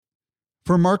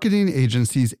For marketing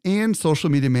agencies and social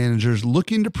media managers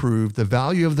looking to prove the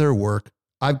value of their work,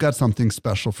 I've got something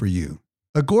special for you.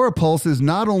 Agora Pulse is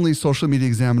not only Social Media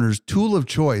Examiner's tool of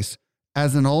choice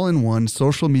as an all-in-one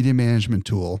social media management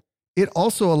tool, it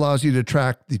also allows you to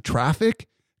track the traffic,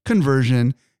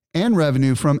 conversion, and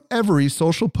revenue from every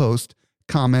social post,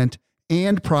 comment,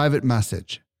 and private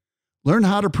message. Learn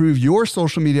how to prove your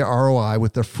social media ROI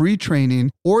with a free training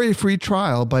or a free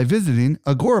trial by visiting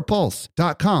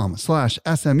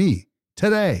agorapulse.com/SME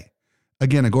today.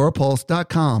 Again,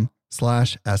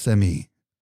 agorapulse.com/SME.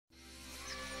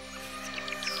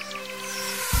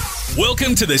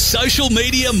 Welcome to the Social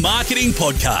Media Marketing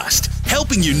Podcast,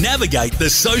 helping you navigate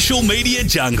the social media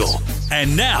jungle.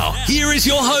 And now, here is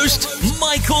your host,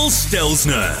 Michael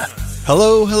Stelzner.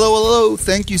 Hello.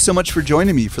 Thank you so much for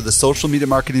joining me for the Social Media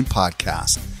Marketing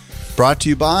Podcast, brought to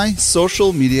you by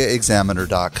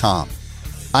socialmediaexaminer.com.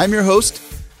 I'm your host,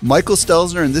 Michael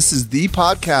Stelzner, and this is the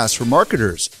podcast for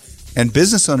marketers and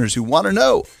business owners who want to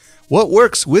know what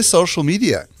works with social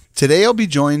media. Today, I'll be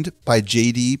joined by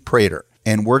JD Prater,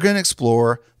 and we're going to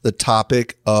explore the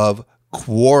topic of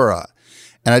Quora.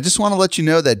 And I just want to let you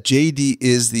know that JD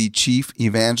is the chief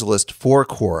evangelist for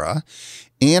Quora.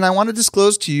 And I want to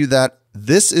disclose to you that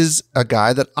this is a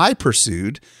guy that I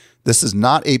pursued. This is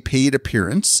not a paid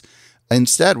appearance.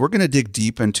 Instead, we're going to dig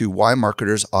deep into why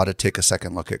marketers ought to take a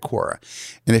second look at Quora.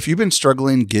 And if you've been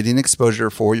struggling getting exposure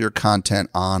for your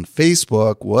content on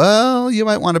Facebook, well, you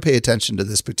might want to pay attention to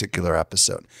this particular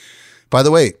episode. By the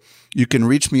way, you can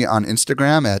reach me on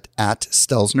Instagram at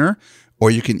 @Stelzner, or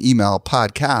you can email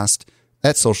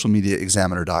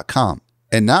podcast@socialmediaexaminer.com.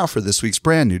 And now for this week's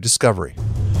brand new discovery.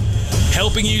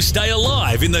 Helping you stay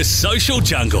alive in the social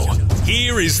jungle.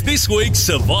 Here is this week's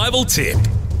survival tip.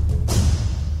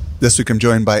 This week I'm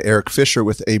joined by Eric Fisher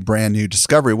with a brand new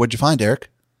discovery. What'd you find, Eric?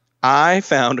 I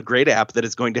found a great app that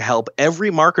is going to help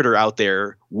every marketer out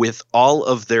there with all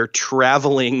of their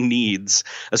traveling needs,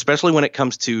 especially when it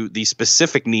comes to the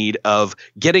specific need of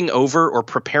getting over or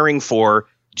preparing for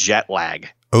jet lag.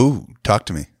 Oh, talk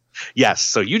to me. Yes.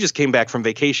 So you just came back from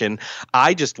vacation.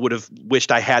 I just would have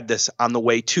wished I had this on the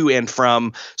way to and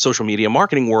from social media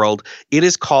marketing world. It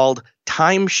is called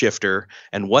Time Shifter.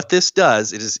 And what this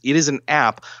does is it is an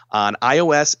app on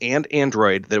iOS and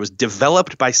Android that was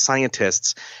developed by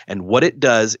scientists. And what it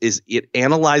does is it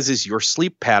analyzes your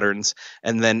sleep patterns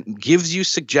and then gives you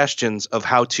suggestions of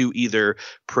how to either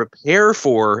prepare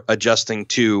for adjusting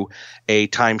to a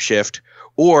time shift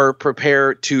or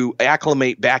prepare to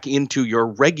acclimate back into your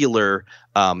regular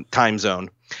time zone.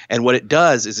 And what it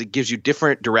does is it gives you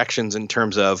different directions in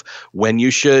terms of when you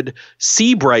should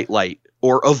see bright light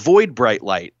or avoid bright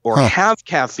light or have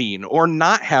caffeine or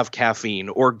not have caffeine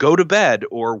or go to bed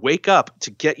or wake up to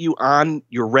get you on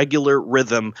your regular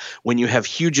rhythm when you have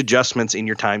huge adjustments in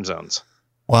your time zones.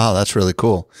 Wow, that's really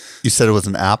cool. You said it was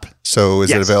an app, so is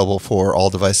it available for all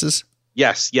devices?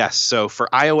 Yes. So for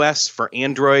iOS, for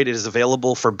Android, it is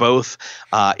available for both.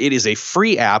 It is a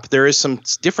free app. There is some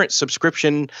different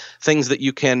subscription things that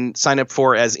you can sign up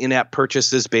for as in-app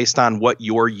purchases based on what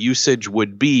your usage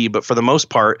would be. But for the most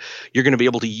part, you're going to be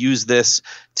able to use this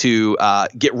to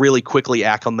get really quickly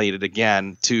acclimated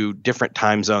again to different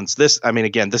time zones. This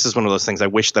is one of those things I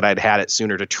wish that I'd had it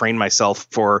sooner to train myself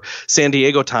for San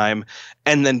Diego time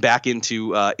and then back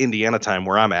into Indiana time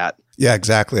where I'm at. Yeah,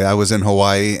 exactly. I was in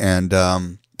Hawaii, and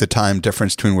the time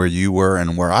difference between where you were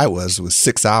and where I was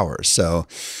 6 hours. So,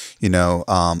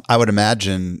 I would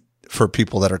imagine for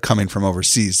people that are coming from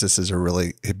overseas, this is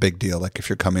a big deal. Like if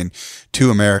you're coming to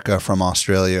America from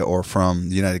Australia or from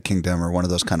the United Kingdom or one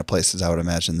of those kind of places, I would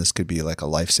imagine this could be like a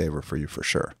lifesaver for you for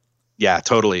sure. Yeah,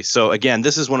 totally. So again,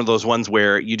 this is one of those ones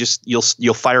where you'll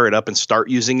fire it up and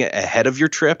start using it ahead of your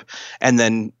trip, and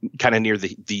then kind of near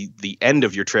the end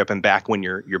of your trip and back when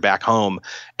you're back home.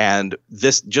 And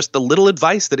this just the little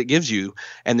advice that it gives you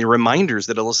and the reminders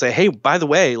that it'll say, hey, by the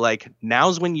way, like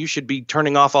now's when you should be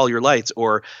turning off all your lights,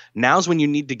 or now's when you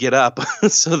need to get up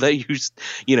so that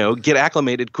you get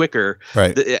acclimated quicker.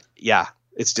 Right. It's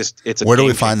a Where do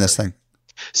we find this thing?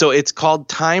 So it's called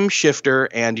Time Shifter,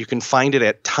 and you can find it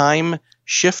at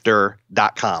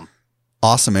timeshifter.com.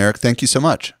 Awesome, Eric. Thank you so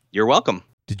much. You're welcome.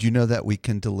 Did you know that we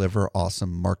can deliver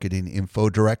awesome marketing info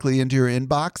directly into your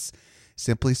inbox?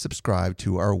 Simply subscribe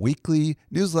to our weekly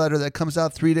newsletter that comes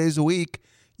out 3 days a week.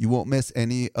 You won't miss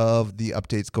any of the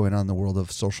updates going on in the world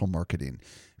of social marketing.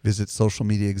 Visit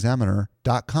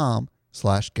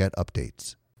socialmediaexaminer.com/get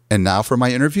updates. And now for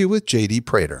my interview with JD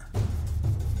Prater.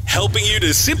 Helping you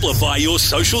to simplify your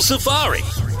social safari.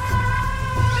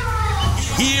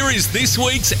 Here is this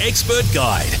week's expert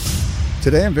guide.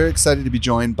 Today, I'm very excited to be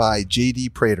joined by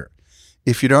JD Prater.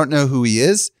 If you don't know who he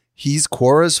is He's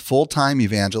Quora's full-time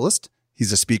evangelist.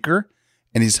 He's a speaker,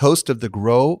 and he's host of the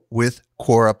Grow with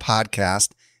Quora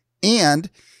podcast.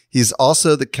 And he's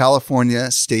also the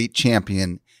California state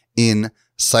champion in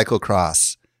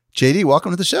cyclocross. JD,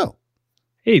 welcome to the show.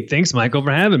 Hey, thanks, Michael,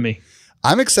 for having me.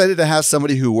 I'm excited to have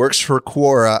somebody who works for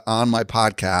Quora on my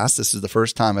podcast. This is the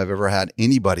first time I've ever had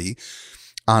anybody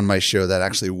on my show that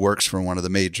actually works for one of the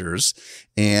majors.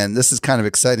 And this is kind of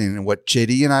exciting. And what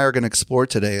JD and I are going to explore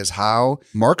today is how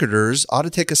marketers ought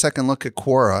to take a second look at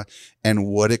Quora and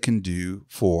what it can do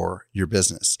for your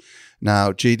business.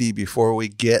 Now, JD, before we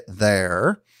get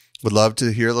there, would love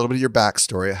to hear a little bit of your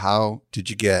backstory. How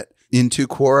did you get into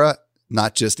Quora?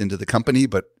 Not just into the company,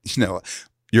 but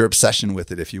your obsession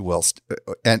with it, if you will.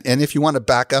 And if you want to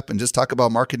back up and just talk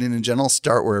about marketing in general,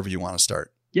 start wherever you want to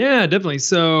start. Yeah, definitely.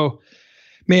 So,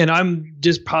 man, I'm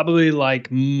just probably like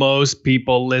most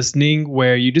people listening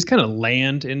where you just kind of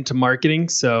land into marketing.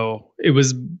 So it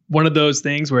was one of those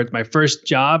things where it's my first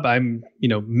job. I'm,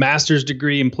 master's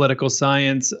degree in political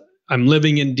science. I'm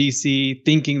living in DC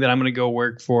thinking that I'm going to go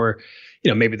work for,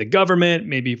 maybe the government,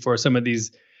 maybe for some of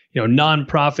these,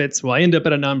 nonprofits. Well, I end up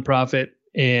at a nonprofit.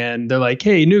 And they're like,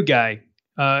 hey, new guy,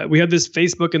 we have this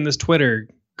Facebook and this Twitter.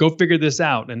 Go figure this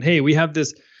out. And hey, we have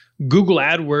this Google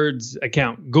AdWords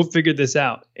account. Go figure this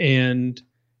out. And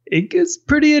it gets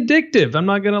pretty addictive. I'm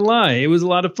not going to lie. It was a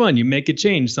lot of fun. You make a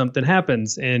change, something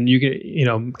happens, and you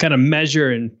can, kind of measure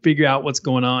and figure out what's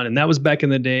going on. And that was back in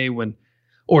the day when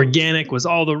organic was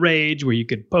all the rage, where you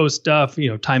could post stuff,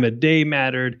 time of day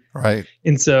mattered. Right.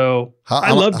 And so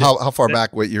I loved it. How far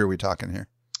back, what year are we talking here?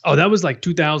 Oh, that was like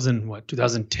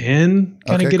 2010,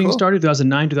 kind of getting started,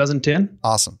 2009, 2010.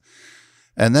 Awesome.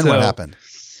 And then what happened?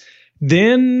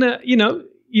 Then,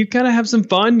 you kind of have some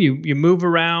fun. You move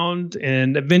around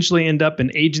and eventually end up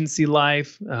in agency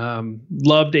life.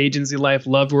 Loved agency life,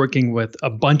 loved working with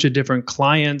a bunch of different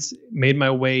clients, made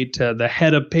my way to the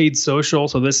head of paid social.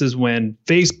 So this is when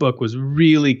Facebook was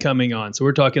really coming on. So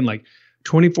we're talking like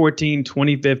 2014,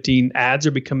 2015, ads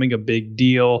are becoming a big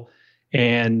deal.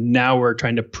 And now we're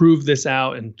trying to prove this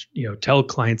out and, tell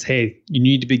clients, hey, you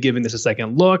need to be giving this a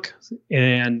second look.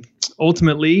 And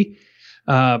ultimately,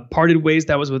 parted ways.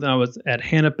 That was when I was at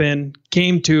Hennepin,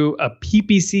 came to a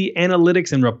PPC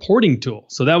analytics and reporting tool.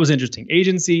 So that was interesting.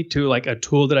 Agency to like a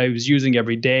tool that I was using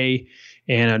every day,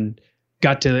 and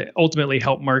got to ultimately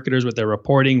help marketers with their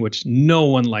reporting, which no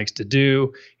one likes to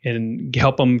do, and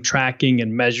help them tracking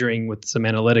and measuring with some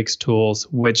analytics tools,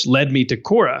 which led me to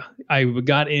Quora. I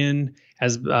got in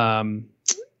as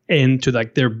into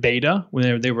like their beta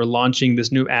when they were launching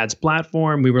this new ads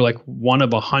platform. We were like one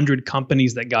of 100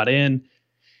 companies that got in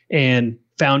and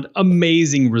found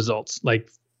amazing results.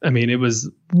 It was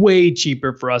way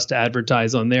cheaper for us to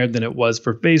advertise on there than it was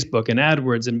for Facebook and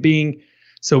AdWords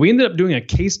So we ended up doing a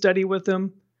case study with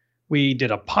them. We did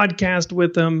a podcast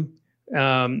with them.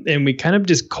 And we kind of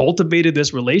just cultivated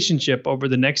this relationship over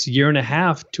the next year and a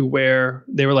half to where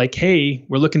they were like, hey,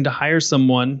 we're looking to hire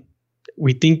someone.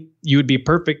 We think you would be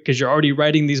perfect because you're already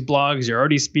writing these blogs. You're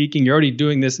already speaking. You're already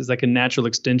doing this as like a natural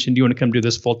extension. Do you want to come do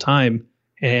this full time?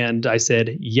 And I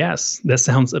said, yes, that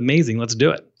sounds amazing. Let's do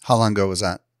it. How long ago was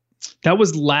that? That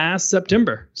was last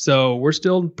September. So we're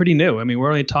still pretty new. I mean, we're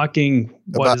only talking,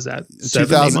 what is that?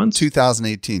 7-8 months?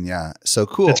 2018. Yeah. So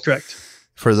cool. That's correct.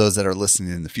 For those that are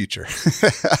listening in the future.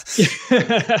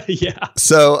 Yeah.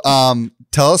 So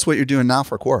tell us what you're doing now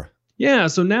for Quora. Yeah.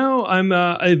 So now I'm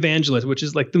an evangelist, which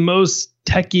is like the most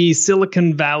techie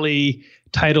Silicon Valley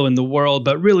title in the world.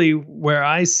 But really where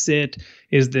I sit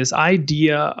is this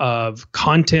idea of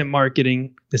content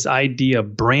marketing, this idea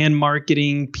of brand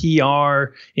marketing,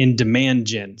 PR, and demand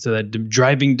gen. So that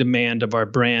driving demand of our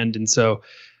brand. And so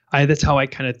that's how I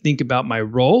kind of think about my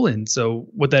role. And so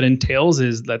what that entails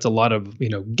is that's a lot of,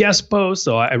 guest posts.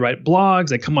 So I write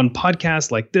blogs, I come on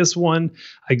podcasts like this one.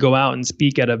 I go out and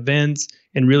speak at events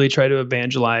and really try to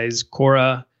evangelize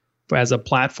Quora as a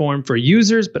platform for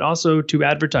users, but also to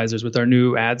advertisers with our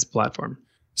new ads platform.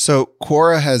 So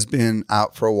Quora has been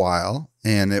out for a while,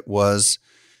 and it was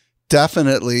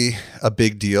definitely a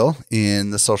big deal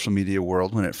in the social media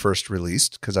world when it first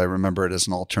released, because I remember it as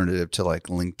an alternative to like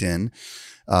LinkedIn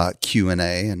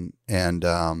Q&A. And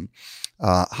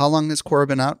how long has Quora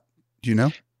been out? Do you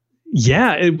know?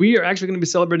 Yeah, we are actually going to be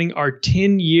celebrating our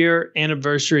 10-year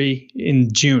anniversary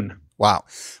in June. Wow.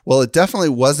 Well, it definitely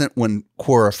wasn't when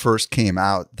Quora first came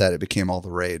out that it became all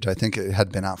the rage. I think it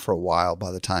had been out for a while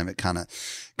by the time it kind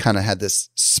of had this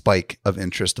spike of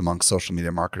interest among social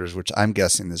media marketers, which I'm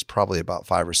guessing is probably about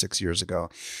 5 or 6 years ago.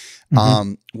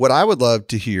 Mm-hmm. What I would love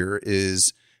to hear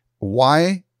is,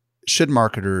 why should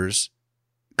marketers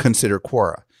consider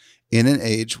Quora in an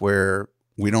age where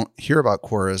we don't hear about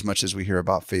Quora as much as we hear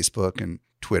about Facebook and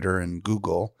Twitter and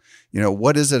Google.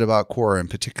 What is it about Quora in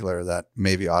particular that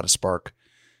maybe ought to spark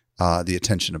the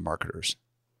attention of marketers?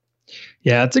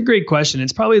 Yeah, it's a great question.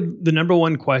 It's probably the number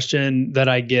one question that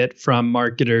I get from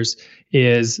marketers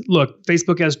is, look,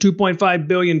 Facebook has 2.5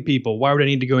 billion people. Why would I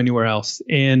need to go anywhere else?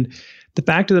 And the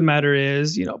fact of the matter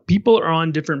is, people are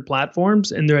on different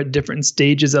platforms and they're at different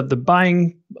stages of the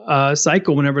buying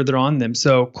cycle whenever they're on them.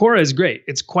 So Quora is great.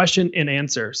 It's question and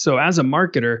answer. So as a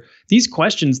marketer, these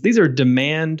questions, these are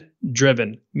demand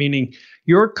driven, meaning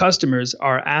your customers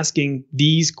are asking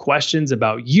these questions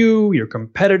about you, your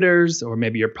competitors, or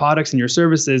maybe your products and your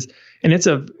services. And it's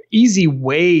an easy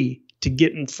way to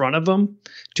get in front of them,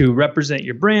 to represent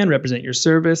your brand, represent your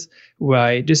service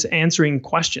by just answering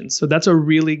questions. So that's a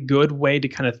really good way to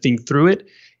kind of think through it.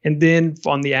 And then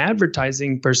on the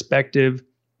advertising perspective,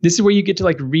 this is where you get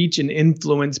to reach and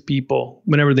influence people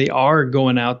whenever they are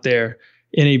going out there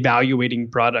and evaluating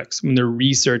products, when they're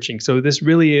researching. So this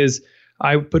really is,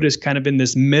 I put us kind of in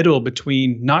this middle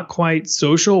between not quite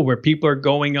social, where people are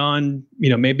going on,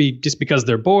 maybe just because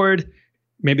they're bored,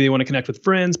 maybe they want to connect with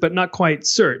friends, but not quite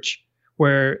search,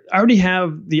 where I already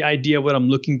have the idea of what I'm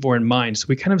looking for in mind. So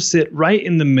we kind of sit right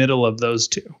in the middle of those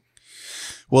two.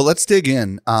 Well, let's dig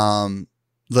in.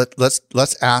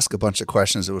 Let's ask a bunch of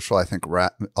questions, which will, I think,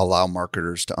 allow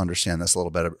marketers to understand this a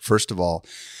little better. First of all,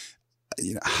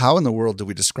 how in the world do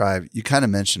we describe? You kind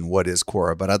of mentioned what is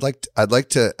Quora, but I'd like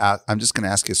to. I'm just going to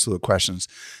ask you a slew of questions.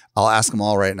 I'll ask them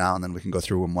all right now, and then we can go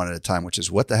through them one at a time. Which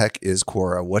is, what the heck is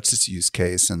Quora? What's its use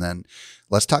case? And then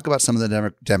let's talk about some of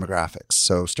the demographics.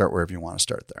 So start wherever you want to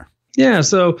start there. Yeah.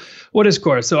 So what is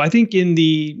Quora? So I think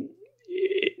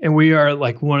and we are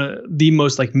one of the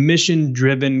most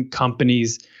mission-driven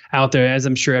companies out there, as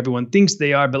I'm sure everyone thinks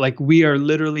they are. But we are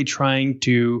literally trying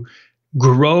to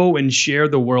grow and share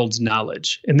the world's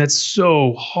knowledge, and that's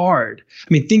so hard.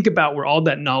 I mean, think about where all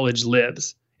that knowledge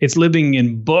lives. It's living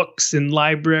in books, in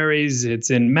libraries,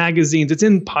 it's in magazines, it's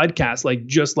in podcasts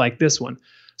just like this one.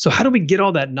 So how do we get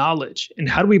all that knowledge, and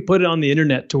how do we put it on the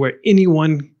internet to where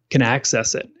anyone can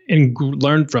access it and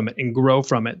learn from it and grow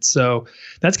from it? So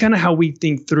that's kind of how we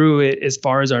think through it as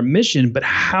far as our mission, but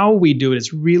how we do it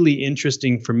is really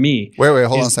interesting for me. Wait,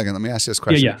 hold on a second. Let me ask you this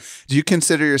question. Yeah. Do you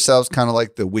consider yourselves kind of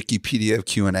like the Wikipedia of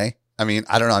Q&A? I mean,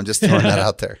 I don't know. I'm just throwing that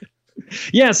out there.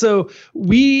 Yeah. So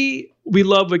we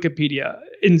love Wikipedia,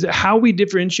 and how we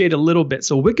differentiate a little bit.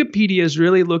 So Wikipedia is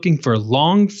really looking for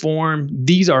long form.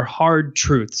 These are hard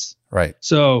truths. Right.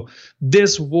 So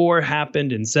this war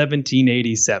happened in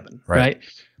 1787, right?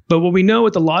 But what we know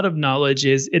with a lot of knowledge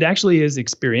is it actually is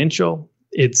experiential,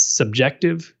 it's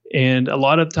subjective, and a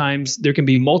lot of times there can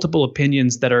be multiple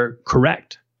opinions that are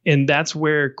correct. And that's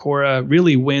where Quora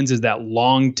really wins, is that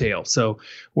long tail. So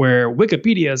where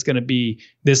Wikipedia is going to be,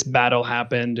 this battle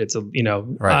happened, it's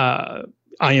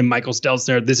I am Michael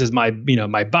Stelzner, this is my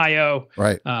my bio.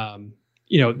 Right. That's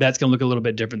going to look a little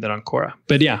bit different than on Quora.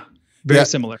 But yeah. Very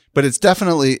similar, but it's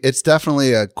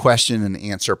definitely a question and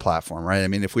answer platform, right? I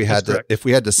mean, if we had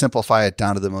to simplify it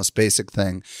down to the most basic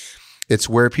thing, it's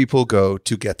where people go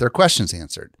to get their questions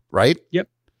answered, right? Yep.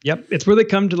 It's where they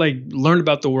come to learn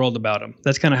about the world about them.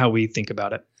 That's kind of how we think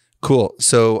about it. Cool.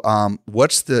 So, I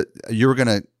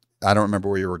don't remember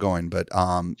where you were going, but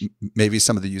maybe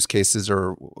some of the use cases,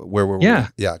 or where were we? Yeah.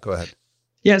 Go ahead.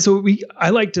 Yeah. So I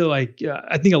like to I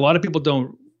think a lot of people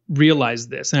don't realize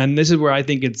this, and this is where I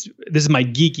think this is my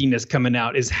geekiness coming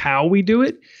out, is how we do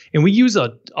it. And we use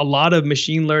a lot of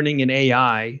machine learning and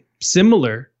AI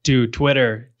similar to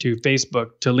Twitter, to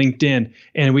Facebook, to LinkedIn,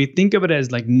 and we think of it as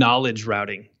knowledge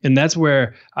routing. And that's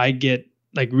where I get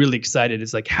really excited.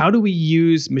 It's how do we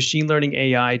use machine learning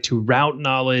AI to route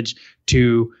knowledge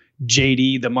to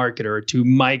JD, the marketer, to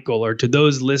Michael, or to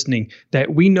those listening,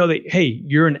 that we know that, hey,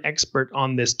 you're an expert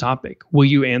on this topic. Will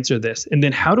you answer this? And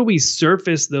then how do we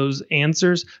surface those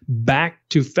answers back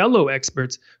to fellow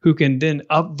experts who can then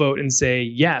upvote and say,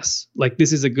 yes,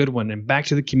 this is a good one, and back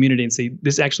to the community and say,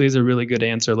 this actually is a really good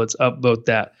answer. Let's upvote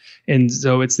that. And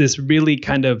so it's this really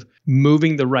kind of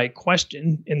moving the right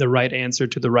question and the right answer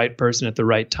to the right person at the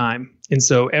right time. And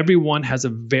so everyone has a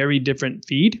very different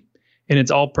feed, and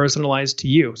it's all personalized to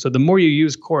you. So the more you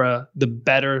use Quora, the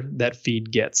better that feed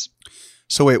gets.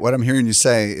 So wait, what I'm hearing you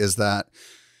say is that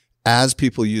as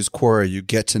people use Quora, you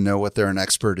get to know what they're an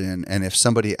expert in. And if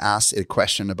somebody asks a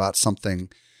question about something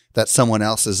that someone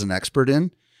else is an expert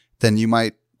in, then you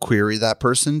might query that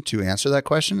person to answer that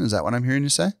question. Is that what I'm hearing you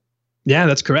say? Yeah,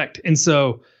 that's correct. And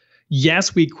so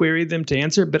yes, we query them to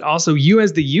answer, but also you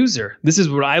as the user, this is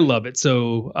where I love it.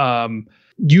 So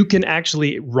you can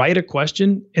actually write a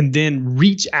question and then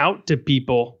reach out to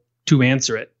people to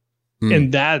answer it.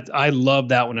 And that I love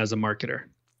that one as a marketer.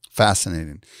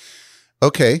 Fascinating.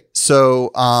 Okay.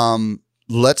 So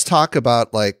let's talk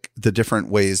about like the different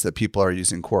ways that people are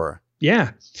using Quora.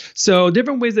 Yeah. So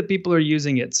different ways that people are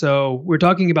using it. So we're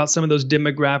talking about some of those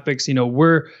demographics.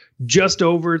 We're just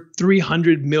over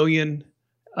 300 million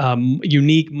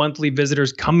unique monthly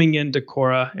visitors coming into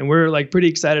Quora. And we're like pretty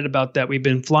excited about that. We've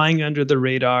been flying under the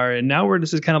radar, and now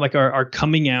this is kind of like our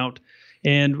coming out.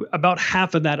 And about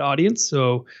half of that audience,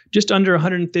 so just under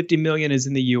 150 million, is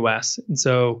in the US. And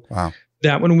so wow.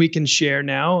 That one we can share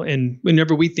now. And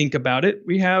whenever we think about it,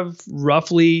 we have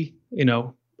roughly,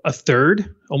 a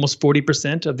third, almost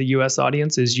 40% of the US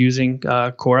audience is using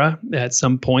Quora at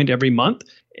some point every month.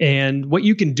 And what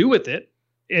you can do with it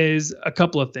is a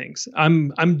couple of things.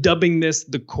 I'm dubbing this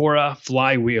the Quora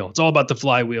flywheel. It's all about the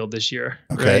flywheel this year.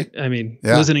 Okay. Right? I mean,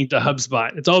 listening to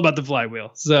HubSpot, it's all about the flywheel.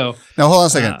 So now hold on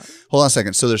a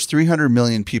second. So there's 300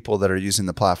 million people that are using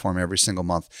the platform every single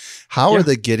month. How are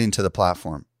they getting to the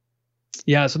platform?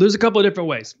 Yeah. So there's a couple of different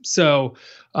ways. So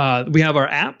we have our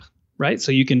app, right?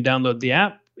 So you can download the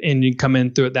app and you come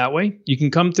in through it that way. You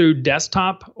can come through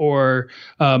desktop or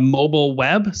mobile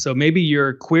web. So maybe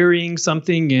you're querying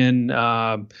something in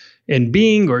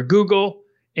Bing or Google,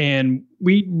 and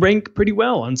we rank pretty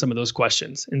well on some of those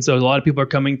questions. And so a lot of people are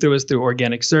coming through us through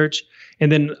organic search.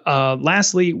 And then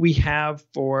lastly, we have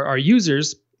for our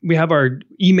users, we have our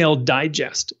email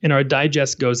digest, and our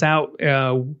digest goes out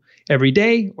every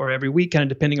day or every week, kind of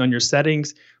depending on your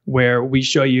settings, where we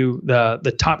show you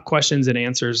the top questions and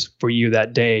answers for you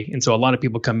that day. And so a lot of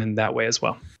people come in that way as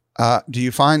well. Do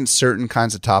you find certain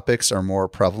kinds of topics are more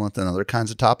prevalent than other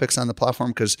kinds of topics on the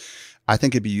platform? Because I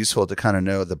think it'd be useful to kind of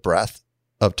know the breadth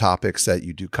of topics that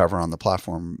you do cover on the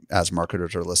platform as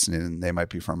marketers are listening, and they might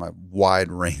be from a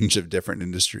wide range of different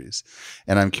industries.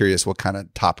 And I'm curious what kind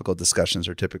of topical discussions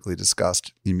are typically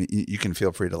discussed. You can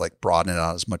feel free to like broaden it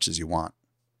out as much as you want.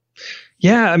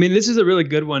 Yeah, I mean, this is a really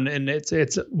good one, and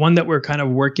it's one that we're kind of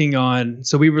working on.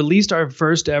 So we released our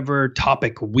first ever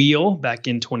topic wheel back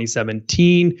in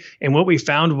 2017, and what we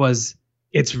found was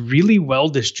it's really well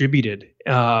distributed.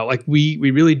 Like we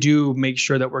really do make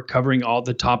sure that we're covering all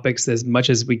the topics as much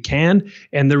as we can,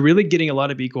 and they're really getting a lot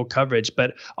of equal coverage.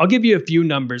 But I'll give you a few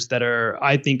numbers that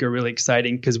I think are really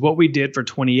exciting, because what we did for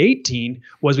 2018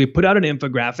 was we put out an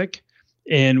infographic.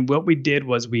 And what we did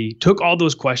was we took all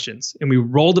those questions and we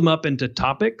rolled them up into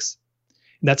topics.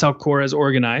 That's how Quora is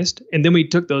organized. And then we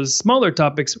took those smaller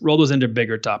topics, rolled those into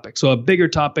bigger topics. So a bigger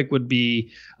topic would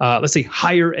be, let's say,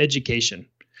 higher education.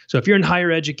 So if you're in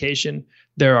higher education,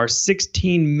 there are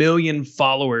 16 million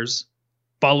followers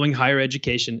following higher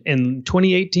education. In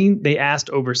 2018, they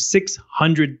asked over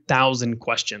 600,000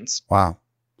 questions. Wow.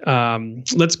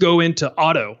 Let's go into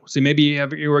auto. So maybe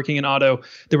you're working in auto.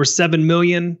 There were 7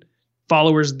 million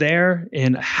followers there,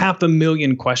 and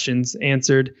 500,000 questions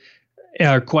answered,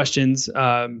 questions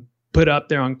put up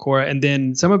there on Quora. And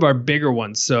then some of our bigger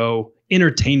ones. So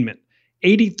entertainment,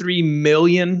 83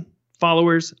 million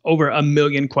followers, over 1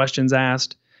 million questions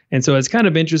asked. And so it's kind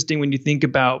of interesting when you think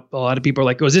about, a lot of people are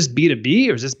like, oh, is this B2B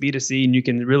or is this B2C? And you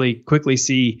can really quickly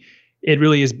see it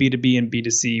really is B2B and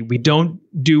B2C. We don't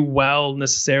do well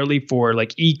necessarily for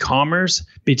like e-commerce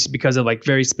because of like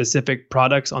very specific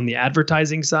products on the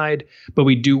advertising side, but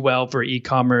we do well for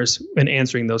e-commerce and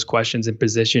answering those questions and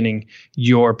positioning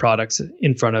your products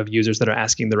in front of users that are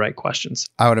asking the right questions.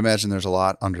 I would imagine there's a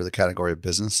lot under the category of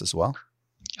business as well.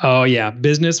 Oh yeah.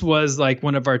 Business was like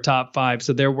one of our top 5.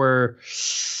 So there were,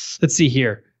 let's see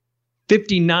here,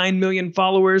 59 million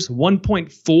followers,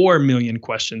 1.4 million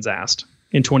questions asked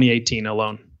in 2018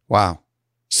 alone. Wow.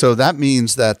 So that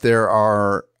means that there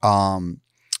are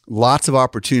lots of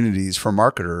opportunities for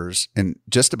marketers in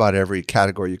just about every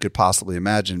category you could possibly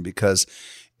imagine, because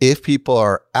if people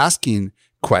are asking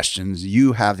questions,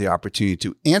 you have the opportunity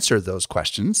to answer those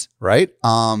questions, right?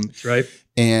 That's right.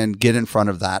 And get in front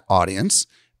of that audience.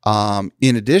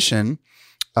 In addition,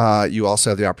 you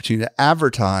also have the opportunity to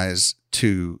advertise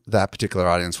to that particular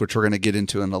audience, which we're going to get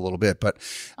into in a little bit. But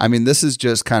I mean, this is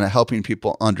just kind of helping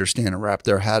people understand and wrap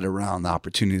their head around the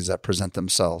opportunities that present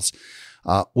themselves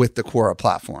with the Quora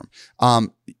platform.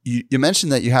 You mentioned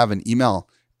that you have an email,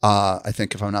 I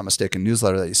think, if I'm not mistaken,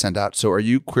 newsletter that you send out. So are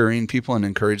you querying people and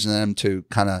encouraging them to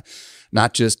kind of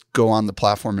not just go on the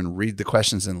platform and read the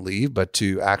questions and leave, but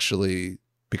to actually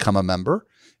become a member?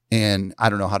 And I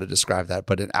don't know how to describe that,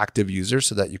 but an active user,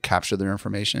 so that you capture their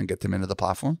information and get them into the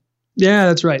platform? Yeah,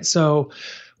 that's right. So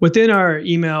within our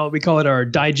email, we call it our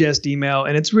digest email.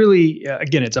 And it's really,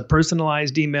 again, it's a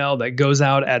personalized email that goes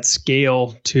out at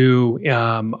scale to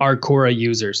our Quora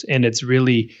users. And it's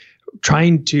really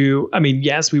trying to,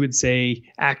 yes, we would say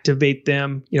activate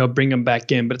them, bring them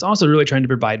back in, but it's also really trying to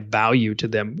provide value to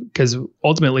them because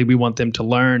ultimately we want them to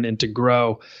learn and to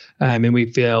grow. And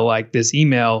we feel like this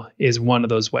email is one of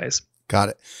those ways. Got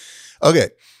it. Okay.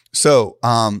 So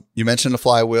you mentioned a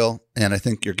flywheel, and I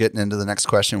think you're getting into the next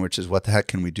question, which is what the heck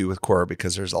can we do with Quora?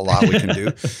 Because there's a lot we can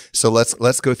do. So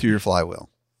let's go through your flywheel.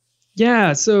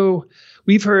 Yeah. So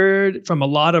we've heard from a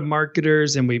lot of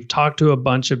marketers, and we've talked to a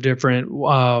bunch of different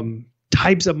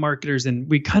types of marketers, and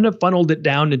we kind of funneled it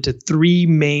down into three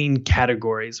main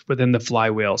categories within the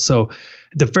flywheel. So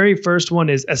the very first one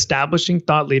is establishing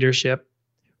thought leadership.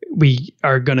 We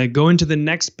are going to go into the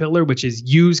next pillar, which is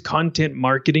use content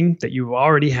marketing that you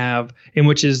already have, and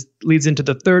which leads into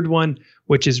the third one,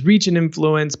 which is reach and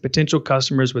influence potential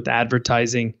customers with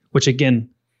advertising, which again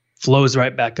flows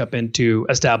right back up into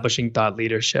establishing thought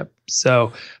leadership.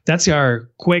 So that's our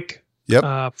quick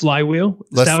flywheel: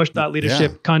 establish thought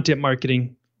leadership, content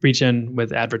marketing, reach in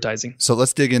with advertising. So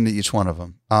let's dig into each one of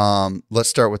them. Let's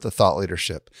start with the thought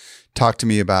leadership. Talk to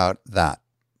me about that.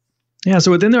 Yeah.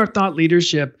 So within our thought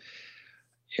leadership,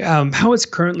 how it's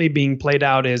currently being played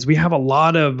out is we have a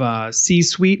lot of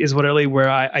C-suite is really where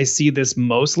I see this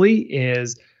mostly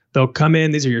is they'll come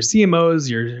in. These are your CMOs,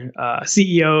 your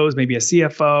CEOs, maybe a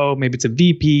CFO, maybe it's a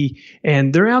VP,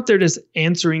 and they're out there just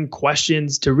answering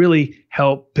questions to really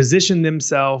help position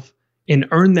themselves and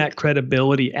earn that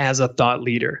credibility as a thought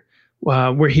leader.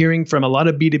 We're hearing from a lot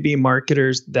of B2B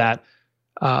marketers that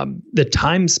the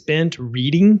time spent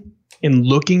reading and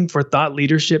looking for thought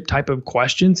leadership type of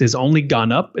questions has only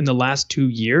gone up in the last 2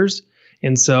 years.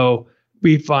 And so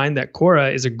we find that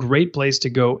Quora is a great place to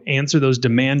go answer those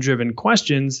demand-driven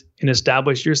questions and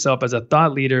establish yourself as a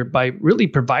thought leader by really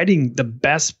providing the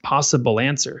best possible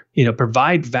answer.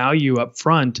 Provide value up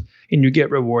front and you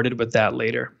get rewarded with that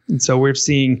later. And so we're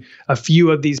seeing a few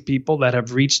of these people that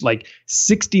have reached like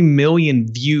 60 million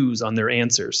views on their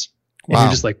answers. And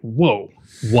You're just like, whoa,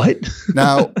 what?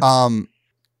 Now,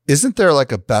 isn't there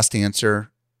like a best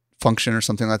answer function or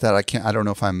something like that? I don't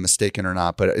know if I'm mistaken or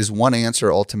not, but is one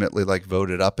answer ultimately like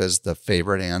voted up as the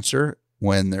favorite answer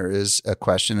when there is a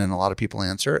question and a lot of people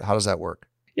answer it? How does that work?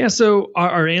 Yeah. So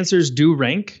our answers do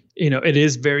rank. It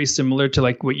is very similar to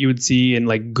like what you would see in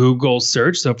like Google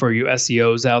search. So for you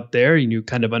SEOs out there, you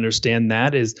kind of understand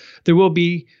that is there will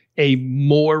be a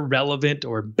more relevant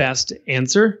or best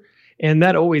answer. And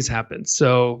that always happens.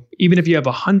 So even if you have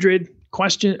 100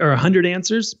 questions or 100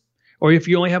 answers, or if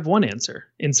you only have one answer.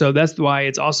 And so that's why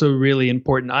it's also really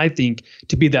important, I think,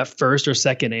 to be that first or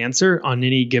second answer on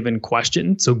any given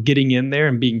question. So getting in there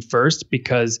and being first,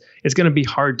 because it's going to be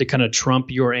hard to kind of trump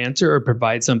your answer or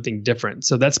provide something different.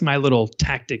 So that's my little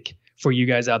tactic for you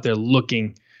guys out there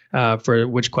looking for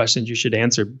which questions you should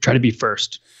answer. Try to be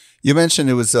first. You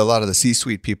mentioned it was a lot of the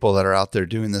C-suite people that are out there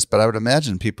doing this, but I would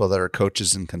imagine people that are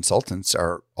coaches and consultants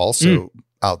are also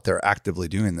out there actively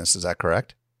doing this. Is that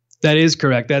correct? That is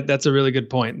correct. That's a really good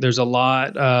point. There's a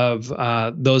lot of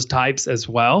those types as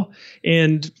well.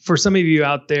 And for some of you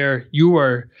out there, you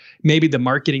are maybe the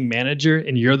marketing manager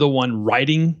and you're the one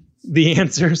writing the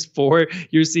answers for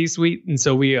your C-suite. And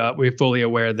so we're fully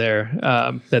aware there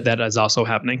that is also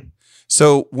happening.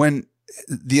 So when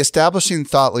the establishing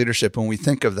thought leadership, when we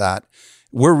think of that,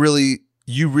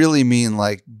 you really mean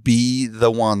like be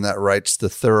the one that writes the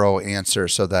thorough answer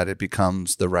so that it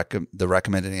becomes the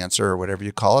recommended answer or whatever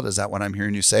you call it. Is that what I'm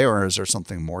hearing you say, or is there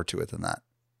something more to it than that?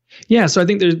 Yeah. So I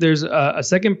think there's a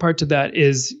second part to that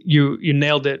is you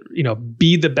nailed it.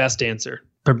 Be the best answer,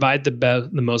 provide the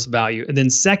most value. And then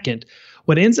second,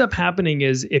 what ends up happening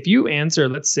is if you answer,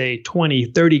 let's say 20,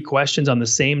 30 questions on the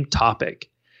same topic,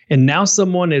 and now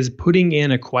someone is putting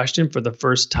in a question for the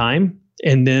first time,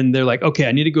 and then they're like, okay,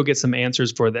 I need to go get some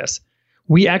answers for this.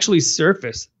 We actually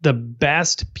surface the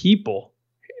best people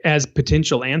as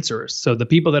potential answerers. So the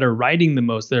people that are writing the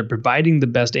most, that are providing the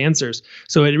best answers.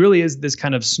 So it really is this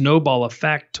kind of snowball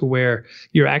effect to where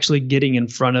you're actually getting in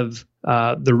front of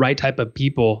the right type of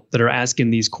people that are asking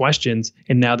these questions.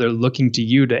 And now they're looking to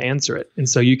you to answer it. And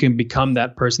so you can become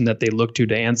that person that they look to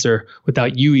answer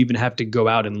without you even have to go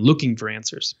out and looking for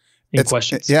answers.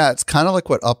 Questions. Yeah, it's kind of like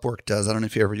what Upwork does. I don't know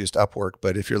if you ever used Upwork,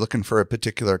 but if you're looking for a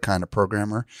particular kind of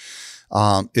programmer,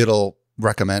 it'll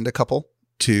recommend a couple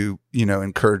to,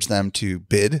 encourage them to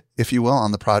bid, if you will,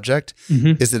 on the project.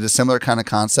 Mm-hmm. Is it a similar kind of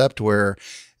concept where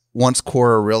once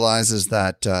Quora realizes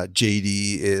that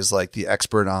JD is like the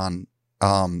expert on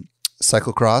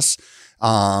cyclocross,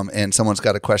 and someone's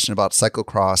got a question about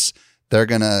cyclocross, they're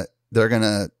gonna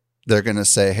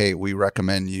say, hey, we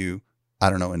recommend you,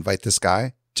 invite this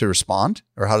guy to respond?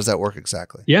 Or how does that work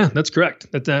exactly? Yeah, that's correct.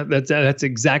 That's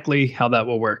exactly how that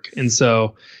will work. And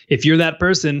so if you're that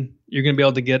person, you're going to be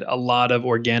able to get a lot of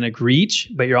organic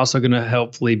reach, but you're also going to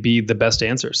hopefully be the best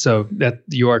answer. So that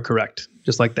you are correct,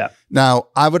 just like that. Now,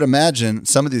 I would imagine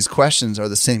some of these questions are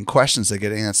the same questions that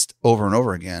get asked over and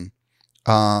over again.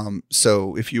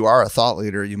 So if you are a thought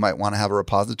leader, you might want to have a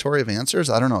repository of answers.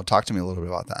 I don't know. Talk to me a little bit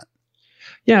about that.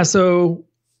 Yeah. So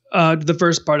the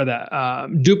first part of that,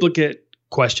 duplicate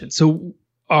questions. So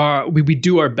we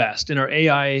do our best, and our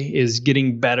AI is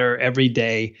getting better every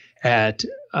day at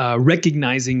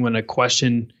recognizing when a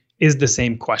question is the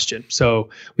same question. So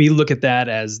we look at that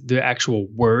as the actual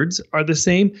words are the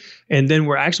same. And then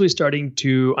we're actually starting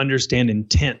to understand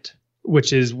intent,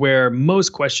 which is where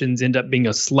most questions end up being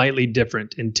a slightly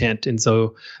different intent. And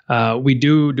so we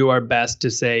do our best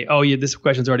to say, oh yeah, this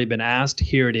question's already been asked.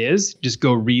 Here it is. Just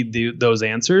go read those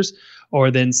answers. Or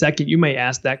then second, you may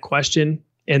ask that question,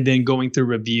 and then going through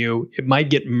review, it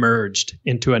might get merged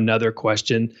into another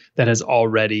question that has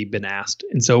already been asked.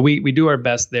 And so we do our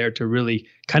best there to really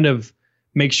kind of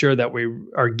make sure that we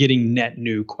are getting net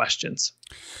new questions.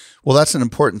 Well, that's an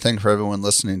important thing for everyone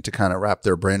listening to kind of wrap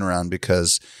their brain around,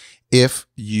 because if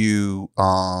you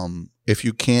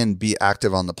can be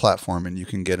active on the platform and you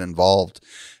can get involved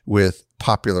with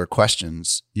popular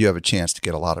questions, you have a chance to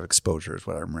get a lot of exposure, is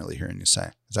what I'm really hearing you say.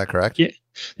 Is that correct?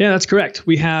 Yeah, that's correct.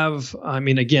 We have,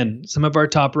 again, some of our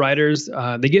top writers,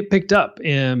 they get picked up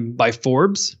by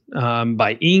Forbes,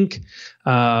 by Inc.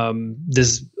 Our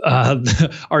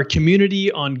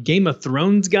community on Game of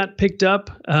Thrones got picked up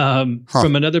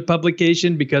from another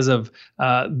publication because of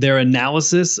their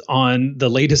analysis on the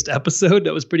latest episode.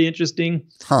 That was pretty interesting.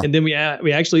 And then we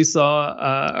actually saw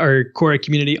our Quora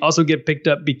community also get picked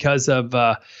up because of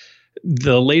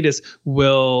the latest.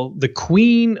 Will the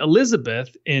Queen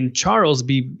Elizabeth and Charles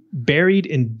be buried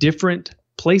in different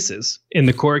places? And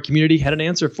the Quora community had an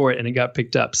answer for it, and it got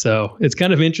picked up. So it's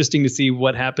kind of interesting to see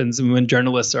what happens when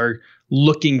journalists are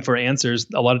looking for answers.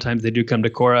 A lot of times they do come to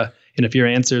Quora, and if your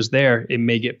answer's there, it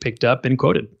may get picked up and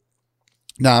quoted.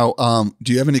 Now,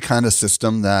 do you have any kind of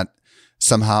system that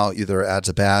somehow either adds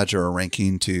a badge or a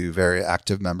ranking to very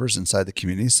active members inside the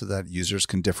community so that users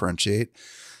can differentiate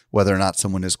whether or not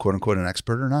someone is quote unquote an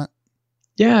expert or not?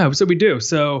 Yeah, so we do.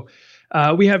 So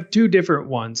we have two different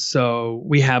ones. So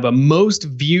we have a most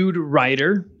viewed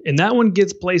writer, and that one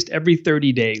gets placed every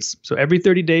 30 days. So every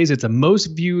 30 days, it's a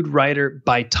most viewed writer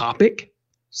by topic.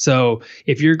 So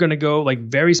if you're going to go like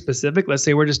very specific, let's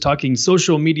say we're just talking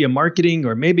social media marketing,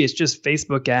 or maybe it's just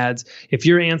Facebook ads. If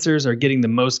your answers are getting the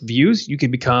most views, you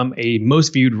can become a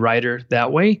most viewed writer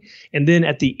that way. And then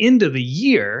at the end of the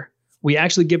year, we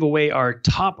actually give away our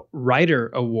top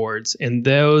writer awards, and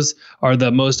those are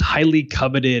the most highly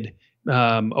coveted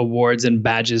awards and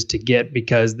badges to get,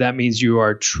 because that means you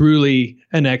are truly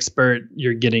an expert.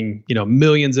 You're getting,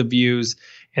 millions of views,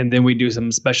 and then we do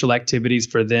some special activities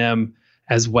for them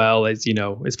as well as,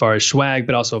 as far as swag,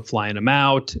 but also flying them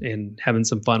out and having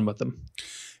some fun with them.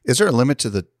 Is there a limit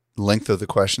to the length of the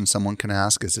question someone can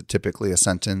ask? Is it typically a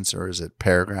sentence, or is it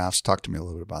paragraphs? Talk to me a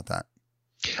little bit about that.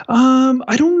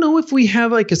 I don't know if we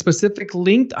have like a specific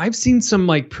length. I've seen some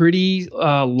like pretty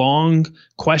long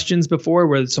questions before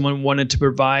where someone wanted to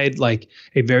provide like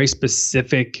a very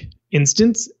specific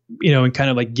instance, and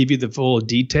kind of like give you the full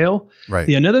detail. Right.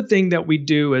 Another thing that we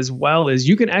do as well is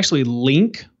you can actually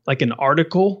link like an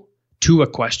article to a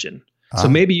question. So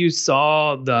maybe you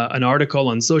saw an article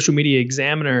on Social Media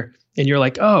Examiner and you're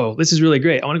like, oh, this is really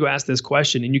great. I want to go ask this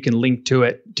question, and you can link to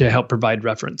it to help provide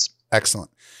reference. Excellent.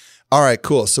 All right,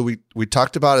 cool. So we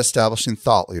talked about establishing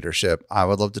thought leadership. I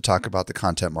would love to talk about the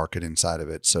content marketing side of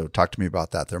it. So talk to me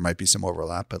about that. There might be some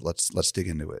overlap, but let's dig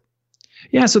into it.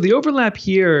 Yeah. So the overlap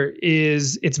here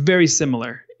it's very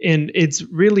similar. And it's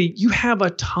really, you have a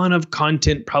ton of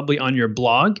content probably on your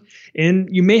blog, and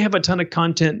you may have a ton of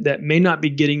content that may not be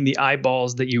getting the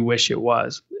eyeballs that you wish it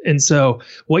was. And so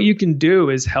what you can do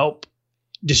is help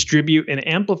distribute and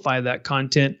amplify that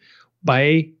content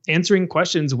by answering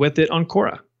questions with it on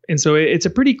Quora. And so it's a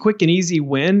pretty quick and easy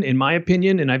win, in my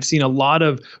opinion. And I've seen a lot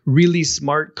of really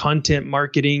smart content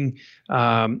marketing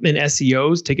and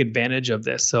SEOs take advantage of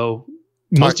this. So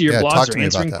most of your blogs are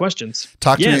answering questions.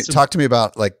 Talk to me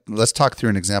about, like, let's talk through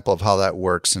an example of how that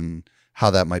works and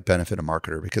how that might benefit a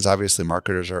marketer, because obviously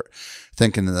marketers are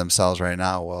thinking to themselves right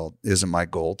now, well, isn't my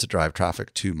goal to drive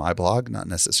traffic to my blog, not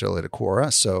necessarily to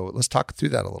Quora? So let's talk through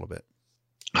that a little bit.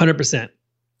 100%.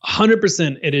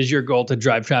 100% it is your goal to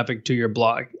drive traffic to your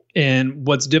blog. And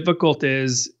what's difficult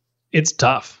is it's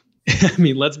tough.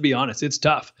 Let's be honest, it's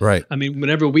tough. Right.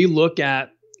 Whenever we look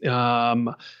at,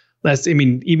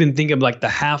 even think of like the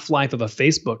half-life of a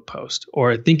Facebook post,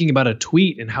 or thinking about a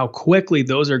tweet and how quickly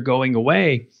those are going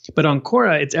away. But on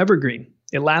Quora, it's evergreen.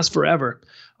 It lasts forever.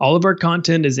 all of our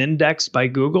content is indexed by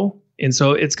Google. And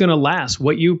so it's going to last.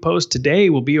 What you post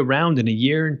today will be around in a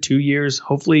year and 2 years,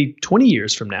 hopefully 20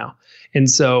 years from now. And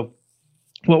so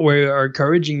what we are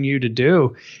encouraging you to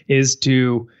do is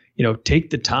to, take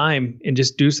the time and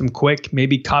just do some quick,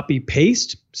 maybe copy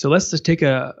paste. So let's just take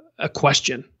a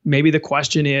question. Maybe the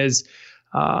question is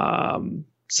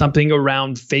something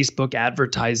around Facebook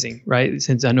advertising, right?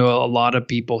 Since I know a lot of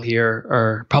people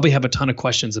here probably have a ton of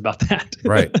questions about that.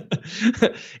 Right.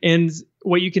 And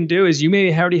what you can do is you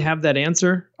may already have that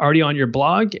answer already on your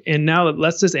blog, and now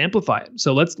let's just amplify it.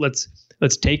 So let's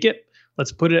take it.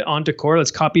 Let's put it onto Quora.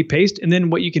 Let's copy paste. And then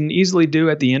what you can easily do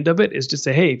at the end of it is just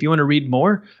say, hey, if you want to read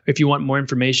more, if you want more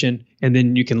information, and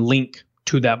then you can link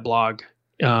to that blog.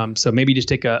 So maybe just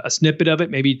take a snippet of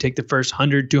it. Maybe take the first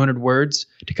 100, 200 words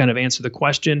to kind of answer the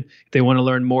question. If they want to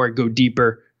learn more, go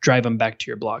deeper, drive them back to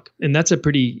your blog. And that's a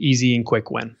pretty easy and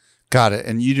quick win. Got it.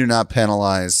 And you do not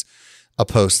penalize a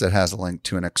post that has a link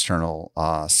to an external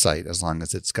site as long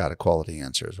as it's got a quality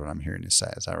answer is what I'm hearing you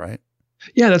say. Is that right?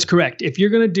 Yeah, that's correct. If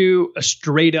you're going to do a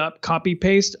straight up copy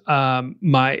paste,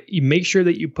 you make sure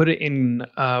that you put it in,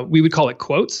 we would call it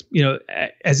quotes,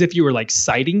 as if you were like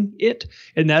citing it.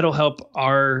 And that'll help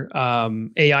our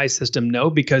AI system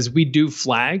know, because we do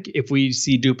flag if we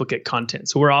see duplicate content.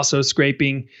 So we're also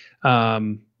scraping,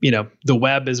 the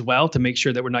web as well to make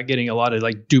sure that we're not getting a lot of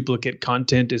like duplicate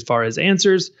content as far as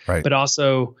answers, right. But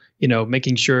also,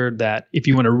 making sure that if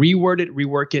you want to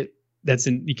rework it,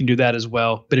 you can do that as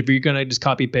well. But if you're going to just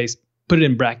copy paste, put it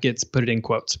in brackets, put it in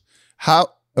quotes.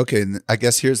 Okay. I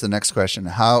guess here's the next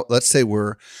question. Let's say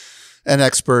we're an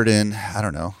expert in, I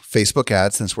don't know, Facebook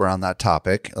ads, since we're on that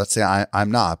topic. Let's say I'm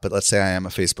not, but let's say I am a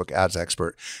Facebook ads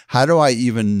expert. How do I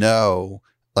even know,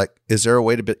 is there a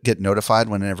way to get notified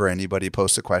whenever anybody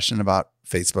posts a question about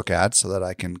Facebook ads so that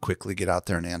I can quickly get out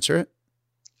there and answer it?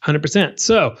 100%.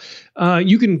 So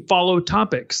you can follow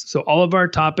topics. So all of our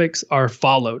topics are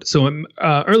followed. So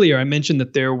earlier I mentioned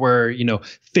that there were,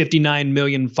 59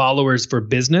 million followers for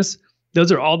business.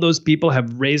 Those are all those people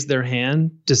have raised their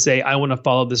hand to say, I want to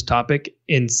follow this topic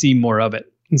and see more of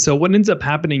it. And so what ends up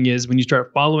happening is when you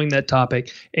start following that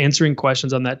topic, answering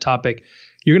questions on that topic,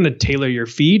 you're going to tailor your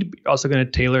feed. But you're also going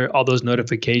to tailor all those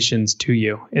notifications to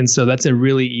you. And so that's a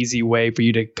really easy way for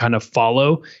you to kind of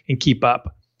follow and keep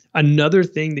up. Another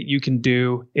thing that you can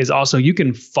do is also you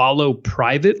can follow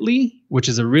privately, which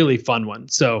is a really fun one.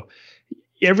 So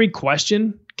every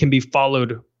question can be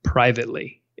followed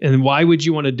privately. And why would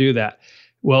you want to do that?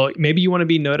 Well, maybe you want to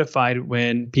be notified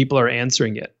when people are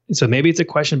answering it. So maybe it's a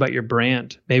question about your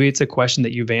brand. Maybe it's a question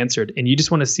that you've answered, and you just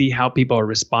want to see how people are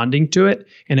responding to it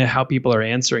and how people are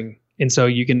answering. And so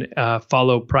you can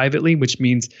follow privately, which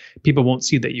means people won't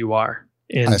see that you are.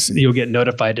 And you'll get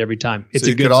notified every time. It's so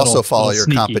you could also follow your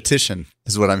competition,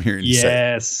 is what I'm hearing you say.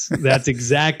 Yes, that's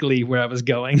exactly where I was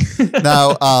going.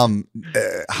 Now,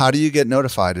 how do you get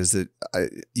notified? Is it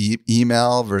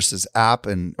email versus app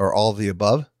or all of the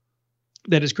above?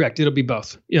 That is correct. It'll be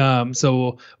both.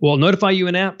 So we'll notify you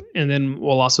in app, and then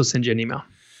we'll also send you an email.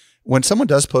 When someone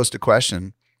does post a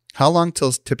question, how long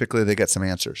till typically they get some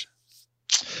answers?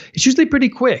 It's usually pretty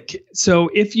quick. So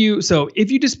if you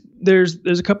just, there's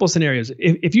a couple of scenarios.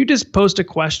 If you just post a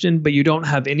question, but you don't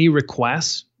have any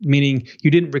requests, meaning you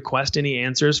didn't request any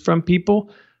answers from people,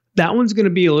 that one's going to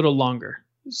be a little longer.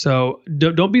 So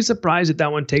don't be surprised if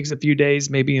that one takes a few days,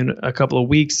 maybe in a couple of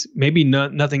weeks, maybe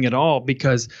nothing at all,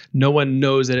 because no one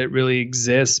knows that it really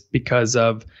exists because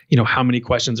of, how many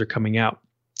questions are coming out.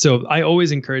 So I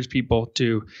always encourage people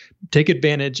to take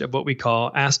advantage of what we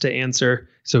call ask to answer.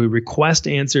 So we request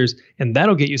answers, and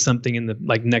that'll get you something in the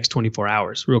next 24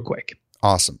 hours real quick.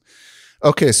 Awesome.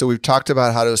 Okay, so we've talked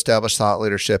about how to establish thought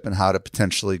leadership and how to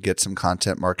potentially get some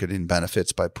content marketing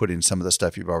benefits by putting some of the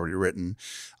stuff you've already written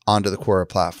onto the Quora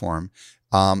platform.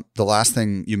 The last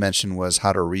thing you mentioned was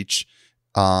how to reach.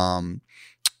 Well,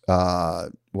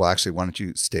 actually, why don't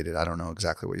you state it? I don't know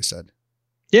exactly what you said.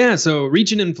 Yeah, so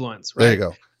reach and influence. Right? There you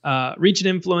go. Reach and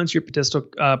influence your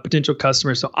potential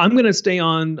customers. So I'm going to stay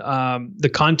on the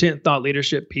content thought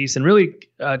leadership piece and really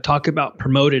talk about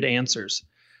promoted answers.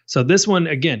 So this one,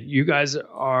 again, you guys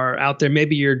are out there.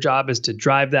 Maybe your job is to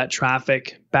drive that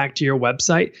traffic back to your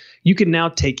website. You can now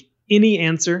take any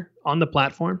answer on the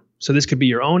platform. So this could be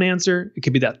your own answer. It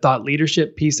could be that thought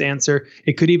leadership piece answer.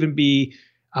 It could even be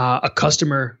a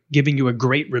customer giving you a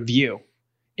great review,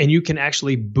 and you can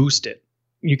actually boost it.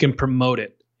 You can promote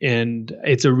it. And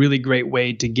it's a really great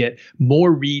way to get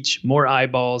more reach, more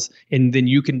eyeballs, and then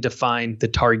you can define the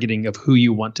targeting of who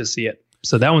you want to see it.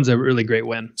 So that one's a really great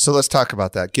win. So let's talk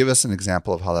about that. Give us an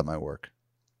example of how that might work.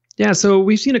 Yeah, so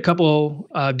we've seen a couple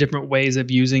different ways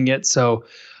of using it. So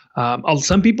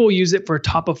Some people use it for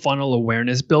top of funnel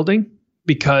awareness building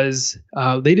because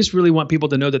they just really want people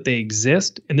to know that they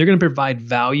exist, and they're going to provide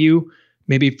value,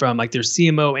 maybe from like their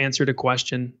CMO answered a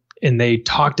question and they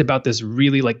talked about this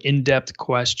really like in-depth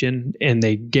question and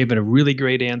they gave it a really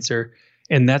great answer.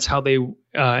 And that's how they,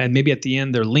 and maybe at the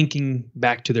end, they're linking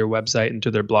back to their website and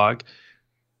to their blog.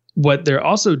 What they're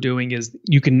also doing is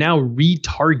you can now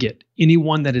retarget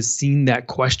anyone that has seen that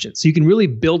question. So you can really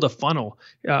build a funnel.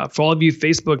 For all of you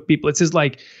Facebook people, it's just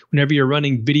like whenever you're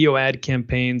running video ad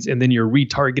campaigns and then you're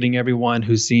retargeting everyone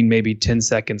who's seen maybe 10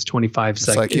 seconds, 25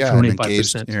 seconds, like,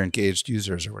 25%. Your engaged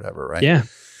users or whatever, right? Yeah.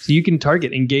 So you can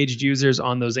target engaged users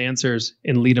on those answers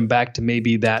and lead them back to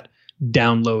maybe that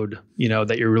download,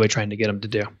 that you're really trying to get them to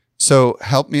do. So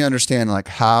help me understand like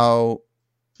how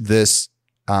this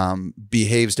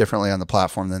behaves differently on the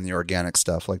platform than the organic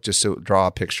stuff. Like just to draw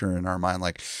a picture in our mind,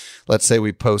 like let's say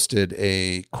we posted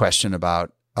a question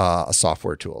about a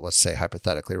software tool, let's say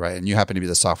hypothetically, right? And you happen to be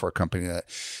the software company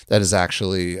that is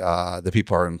actually the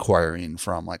people are inquiring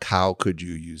from, like, how could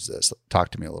you use this? Talk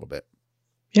to me a little bit.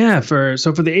 Yeah. For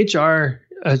the HR,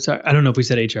 sorry, I don't know if we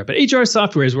said HR, but HR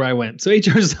software is where I went. So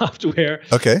HR software.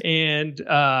 Okay. And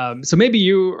so maybe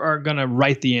you are going to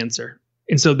write the answer.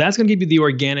 And so that's going to give you the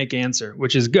organic answer,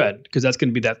 which is good because that's going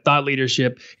to be that thought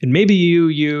leadership. And maybe you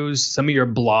use some of your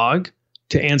blog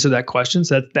to answer that question.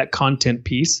 So that's that content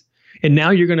piece. And now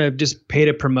you're going to just pay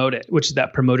to promote it, which is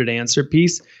that promoted answer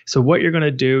piece. So what you're going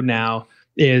to do now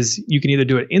is you can either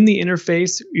do it in the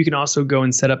interface. You can also go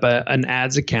and set up an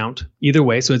ads account either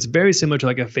way. So it's very similar to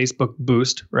like a Facebook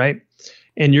boost, right?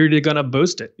 And you're going to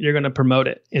boost it. You're going to promote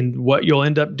it. And what you'll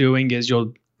end up doing is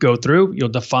you'll go through, you'll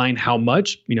define how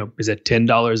much, is it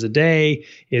 $10 a day?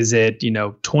 Is it,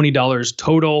 $20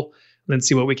 total? Let's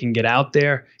see what we can get out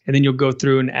there. And then you'll go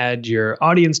through and add your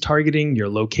audience targeting, your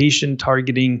location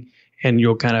targeting, and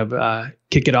you'll kind of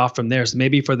kick it off from there. So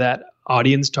maybe for that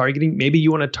audience targeting, maybe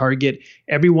you want to target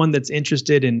everyone that's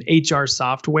interested in HR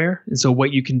software. And so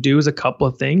what you can do is a couple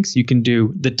of things. You can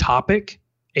do the topic,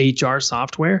 HR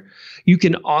software. You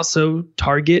can also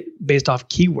target based off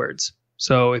keywords.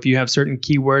 So if you have certain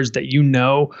keywords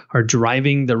that are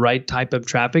driving the right type of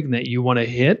traffic that you want to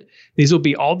hit, these will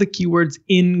be all the keywords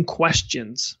in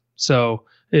questions. So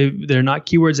they're not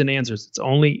keywords and answers. It's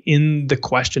only in the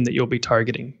question that you'll be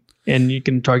targeting. And you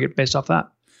can target based off that.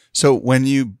 So when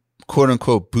you quote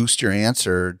unquote boost your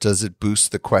answer, does it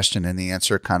boost the question and the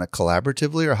answer kind of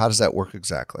collaboratively, or how does that work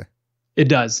exactly? It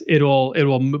does. It'll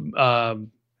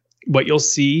what you'll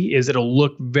see is it'll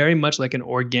look very much like an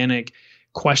organic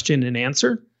question and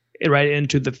answer right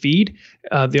into the feed.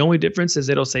 The only difference is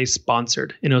it'll say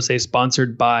sponsored, and it'll say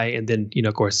sponsored by, and then,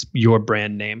 of course, your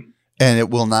brand name. And it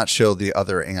will not show the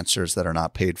other answers that are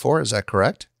not paid for. Is that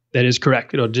correct? That is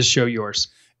correct. It'll just show yours.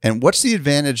 And what's the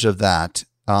advantage of that?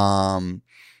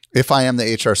 If I am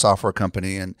the HR software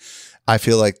company and I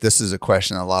feel like this is a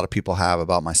question a lot of people have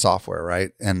about my software,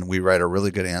 right? And we write a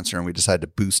really good answer and we decide to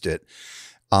boost it.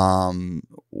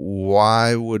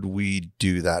 Why would we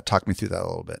do that? Talk me through that a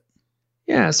little bit.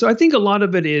 Yeah. So I think a lot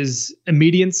of it is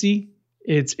immediacy.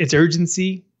 It's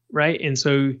urgency, right? And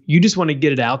so you just want to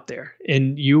get it out there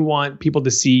and you want people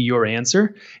to see your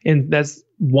answer. And that's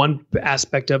one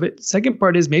aspect of it. Second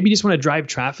part is maybe you just want to drive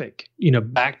traffic,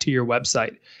 back to your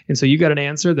website. And so you got an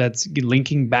answer that's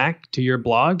linking back to your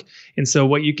blog. And so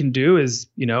what you can do is,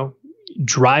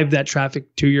 drive that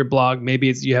traffic to your blog. Maybe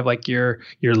it's you have like your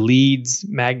leads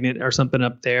magnet or something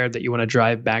up there that you want to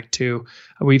drive back to.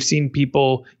 We've seen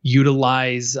people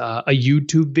utilize a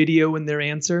YouTube video in their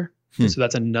answer. So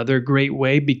that's another great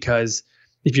way, because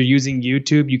if you're using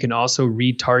YouTube, you can also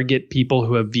retarget people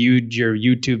who have viewed your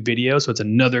YouTube video. So it's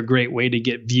another great way to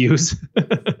get views.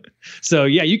 So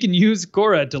yeah, you can use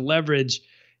Quora to leverage,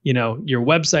 your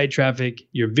website traffic,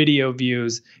 your video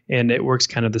views, and it works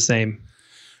kind of the same.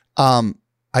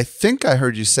 I think I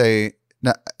heard you say,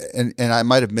 and I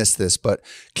might have missed this, but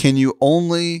can you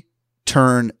only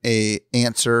turn a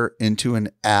answer into an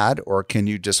ad, or can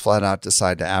you just flat out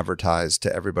decide to advertise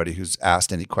to everybody who's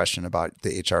asked any question about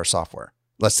the HR software?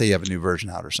 Let's say you have a new version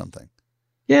out or something.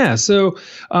 Yeah. So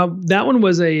that one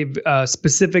was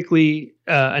specifically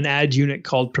an ad unit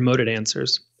called Promoted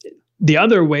Answers. The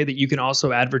other way that you can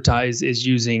also advertise is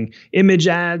using image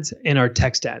ads and our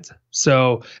text ads.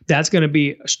 So that's going to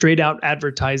be straight out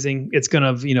advertising. It's going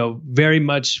to, very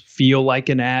much feel like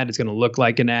an ad. It's going to look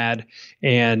like an ad,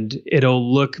 and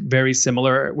it'll look very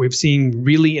similar. We've seen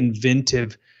really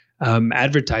inventive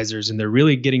advertisers, and they're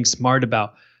really getting smart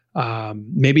about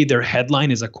maybe their headline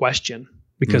is a question,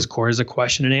 because Quora is a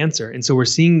question and answer. And so we're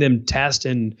seeing them test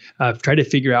and try to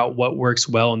figure out what works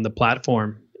well in the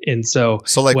platform. And so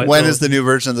like, when is the new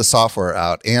version of the software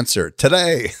out? Answer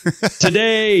today.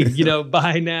 Today,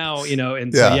 buy now,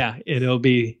 and so it'll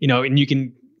be, and you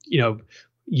can,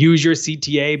 use your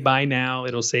CTA, buy now.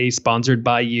 It'll say sponsored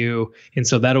by you. And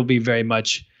so that'll be very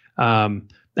much an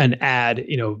ad,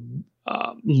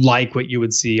 like what you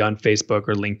would see on Facebook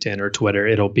or LinkedIn or Twitter.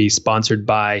 It'll be sponsored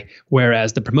by,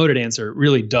 whereas the promoted answer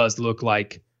really does look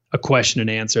like a question and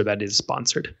answer that is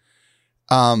sponsored.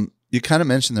 You kind of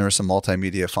mentioned there was some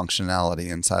multimedia functionality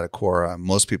inside of Quora.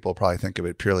 Most people probably think of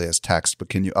it purely as text, but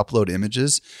can you upload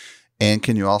images? And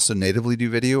can you also natively do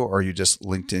video, or are you just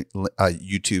linked in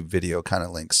YouTube video kind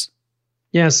of links?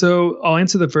 Yeah, so I'll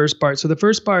answer the first part. So the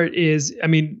first part is,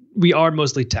 we are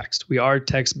mostly text. We are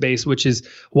text-based, which is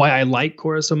why I like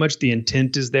Quora so much. The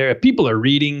intent is there. If people are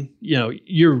reading,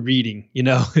 you're reading,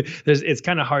 it's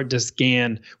kind of hard to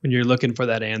scan when you're looking for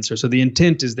that answer. So the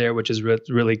intent is there, which is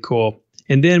really cool.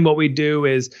 And then what we do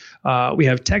is we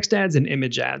have text ads and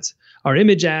image ads. Our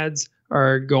image ads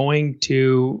are going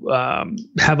to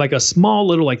have like a small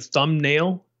little like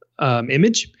thumbnail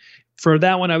image. For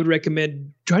that one, I would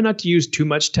recommend try not to use too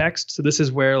much text. So this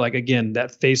is where, like, again,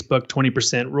 that Facebook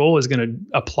 20% rule is going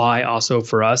to apply also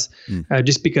for us,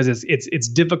 just because it's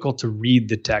difficult to read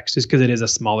the text, just because it is a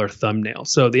smaller thumbnail.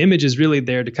 So the image is really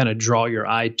there to kind of draw your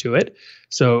eye to it.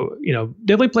 So,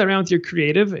 definitely play around with your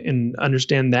creative and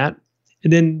understand that.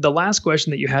 And then the last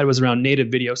question that you had was around native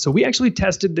video. So we actually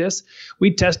tested this.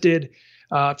 We tested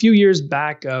a few years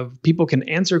back of people can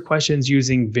answer questions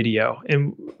using video.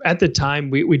 And at the time,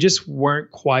 we just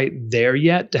weren't quite there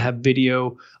yet to have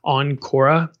video on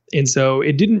Quora. And so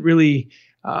it didn't really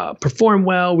perform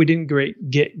well. We didn't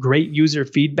get great user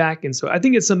feedback. And so I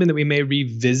think it's something that we may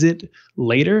revisit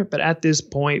later. But at this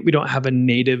point, we don't have a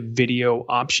native video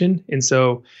option. And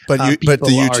so but the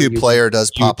YouTube player does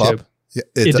pop up. Yeah,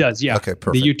 it does. Yeah. Okay,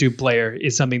 perfect. The YouTube player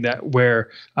is something that where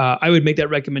I would make that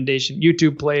recommendation.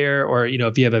 YouTube player, or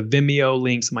if you have a Vimeo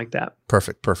link, something like that.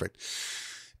 Perfect.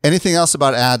 Anything else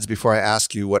about ads before I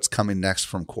ask you what's coming next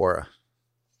from Quora?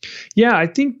 Yeah, I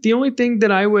think the only thing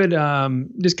that I would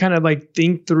just kind of like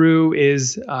think through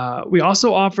is we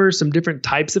also offer some different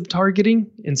types of targeting,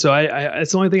 and so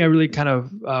it's the only thing I really kind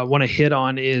of want to hit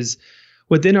on is.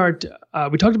 Within our,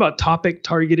 we talked about topic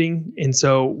targeting. And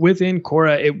so within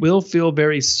Quora, it will feel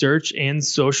very search and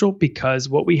social because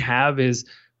what we have is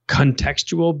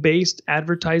contextual based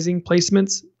advertising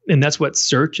placements. And that's what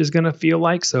search is going to feel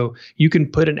like. So you can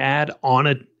put an ad on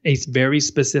a very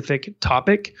specific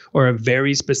topic or a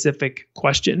very specific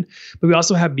question. But we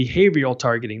also have behavioral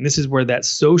targeting. This is where that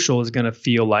social is going to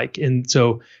feel like. And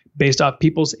so based off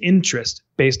people's interest,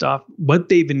 based off what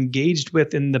they've engaged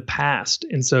with in the past.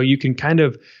 And so you can kind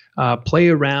of play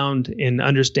around and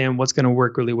understand what's going to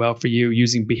work really well for you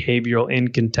using behavioral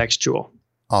and contextual.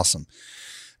 Awesome.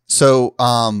 So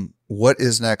what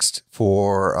is next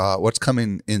for what's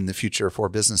coming in the future for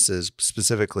businesses,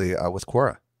 specifically with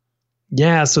Quora?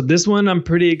 Yeah, so this one I'm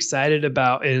pretty excited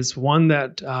about. Is one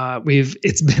that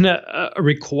it's been a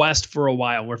request for a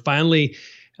while. We're finally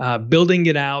building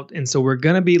it out. And so we're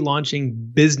going to be launching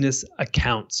business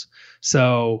accounts.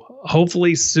 So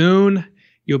hopefully soon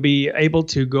you'll be able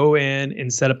to go in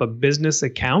and set up a business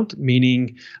account,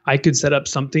 meaning I could set up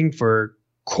something for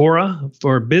Quora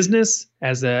for business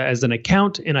as an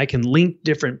account, and I can link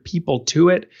different people to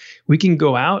it. We can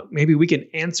go out, maybe we can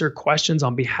answer questions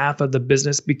on behalf of the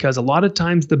business, because a lot of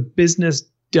times the business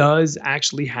does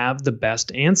actually have the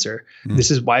best answer.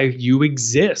 This is why you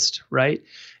exist, right?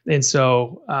 And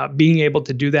so being able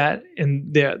to do that,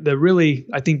 and the really,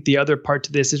 I think the other part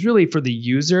to this is really for the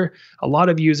user. A lot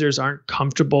of users aren't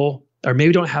comfortable or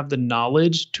maybe don't have the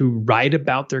knowledge to write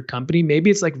about their company. Maybe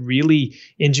it's like really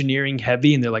engineering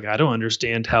heavy and they're like, I don't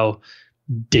understand how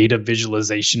data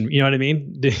visualization,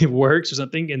 it works or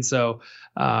something. And so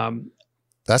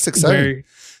that's exciting.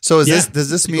 So does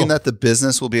this mean that the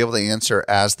business will be able to answer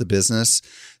as the business?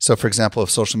 So for example,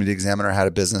 if Social Media Examiner had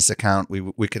a business account,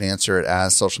 we could answer it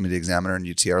as Social Media Examiner, and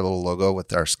you'd see our little logo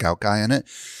with our scout guy in it,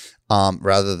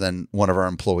 rather than one of our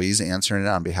employees answering it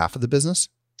on behalf of the business?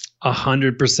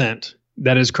 100%.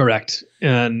 That is correct.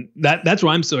 And that's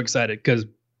why I'm so excited, because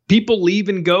people leave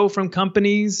and go from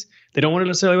companies. They don't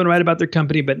necessarily want to write about their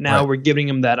company, but now we're giving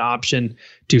them that option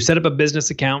to set up a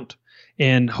business account.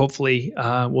 And hopefully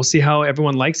we'll see how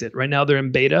everyone likes it. Right now they're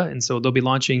in beta, and so they'll be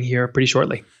launching here pretty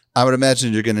shortly. I would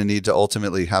imagine you're going to need to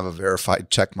ultimately have a verified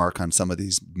check mark on some of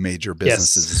these major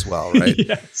businesses as well, right?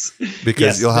 Yes.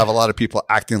 Because you'll have a lot of people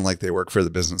acting like they work for the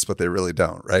business, but they really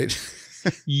don't, right?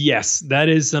 Yes, that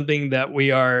is something that we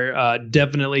are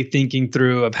definitely thinking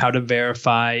through of how to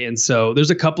verify. And so there's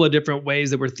a couple of different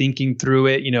ways that we're thinking through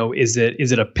it. Is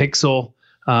it a pixel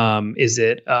Is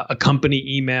it a company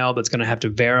email that's going to have to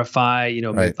verify,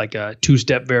 with like a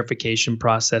 2-step verification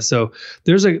process? So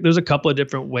there's a couple of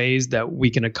different ways that we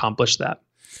can accomplish that.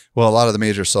 Well, a lot of the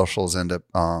major socials end up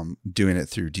doing it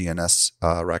through DNS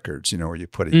records, where you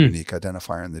put a unique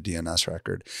identifier in the DNS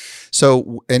record.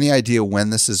 So any idea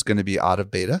when this is going to be out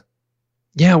of beta?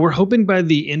 Yeah, we're hoping by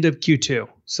the end of Q2.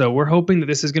 So we're hoping that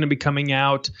this is going to be coming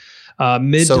out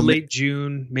mid to late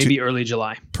June, maybe early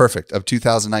July. Perfect, of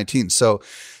 2019. So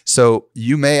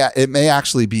it may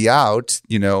actually be out,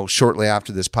 shortly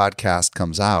after this podcast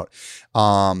comes out.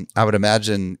 I would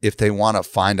imagine if they want to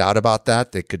find out about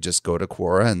that, they could just go to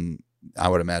Quora, and I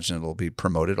would imagine it'll be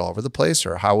promoted all over the place.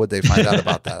 Or how would they find out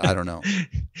about that? I don't know.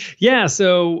 Yeah.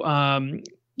 So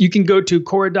you can go to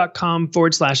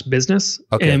Quora.com/business,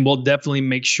 and we'll definitely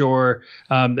make sure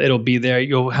it'll be there.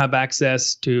 You'll have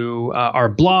access to our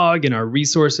blog and our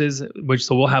resources,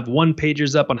 so we'll have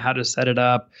one-pagers up on how to set it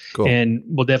up. Cool. And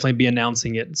we'll definitely be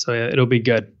announcing it. So it'll be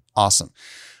good. Awesome.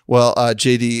 Well,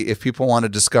 JD, if people want to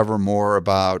discover more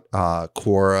about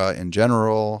Quora in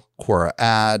general, Quora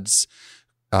ads,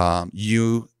 where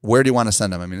do you want to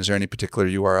send them? I mean, is there any particular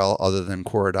URL other than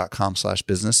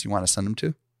Quora.com/business you want to send them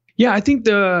to? Yeah, I think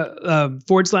the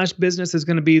 /business is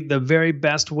going to be the very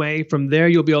best way. From there,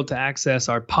 you'll be able to access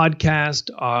our podcast,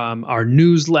 our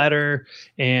newsletter,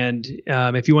 and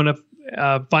if you want to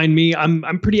find me,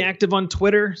 I'm pretty active on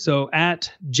Twitter, so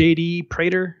at JD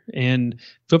Prater, and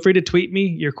feel free to tweet me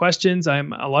your questions.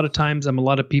 I'm a lot of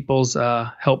people's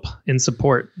help and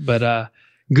support, but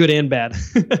good and bad.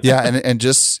 Yeah, and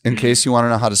just in case you want to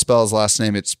know how to spell his last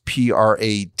name, it's Prater.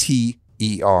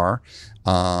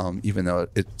 Even though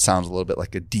it sounds a little bit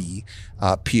like a D,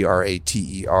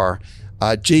 Prater.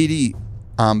 JD,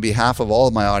 on behalf of all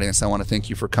of my audience, I want to thank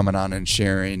you for coming on and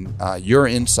sharing your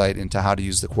insight into how to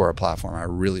use the Quora platform. I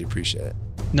really appreciate it.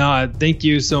 No, thank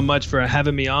you so much for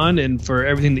having me on and for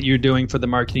everything that you're doing for the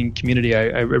marketing community.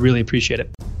 I really appreciate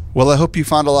it. Well, I hope you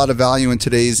found a lot of value in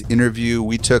today's interview.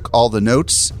 We took all the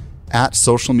notes at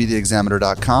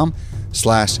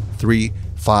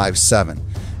socialmediaexaminer.com/357.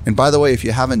 And by the way, if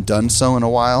you haven't done so in a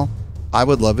while, I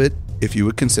would love it if you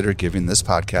would consider giving this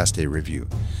podcast a review.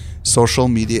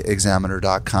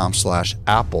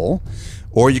 socialmediaexaminer.com/Apple,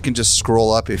 or you can just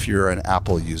scroll up if you're an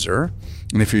Apple user.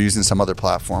 And if you're using some other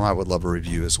platform, I would love a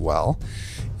review as well.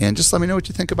 And just let me know what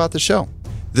you think about the show.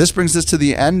 This brings us to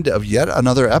the end of yet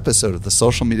another episode of the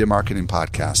Social Media Marketing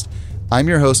Podcast. I'm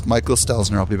your host, Michael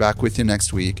Stelzner. I'll be back with you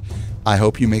next week. I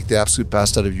hope you make the absolute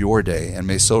best out of your day, and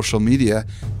may social media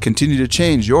continue to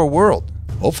change your world,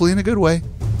 hopefully in a good way.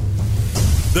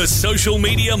 The Social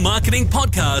Media Marketing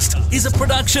Podcast is a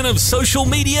production of Social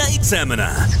Media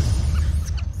Examiner.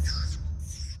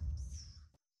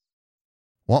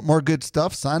 Want more good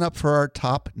stuff? Sign up for our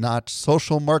top-notch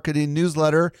social marketing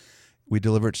newsletter. We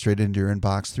deliver it straight into your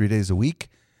inbox 3 days a week.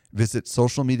 Visit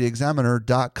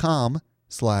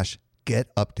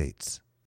socialmediaexaminer.com/get updates.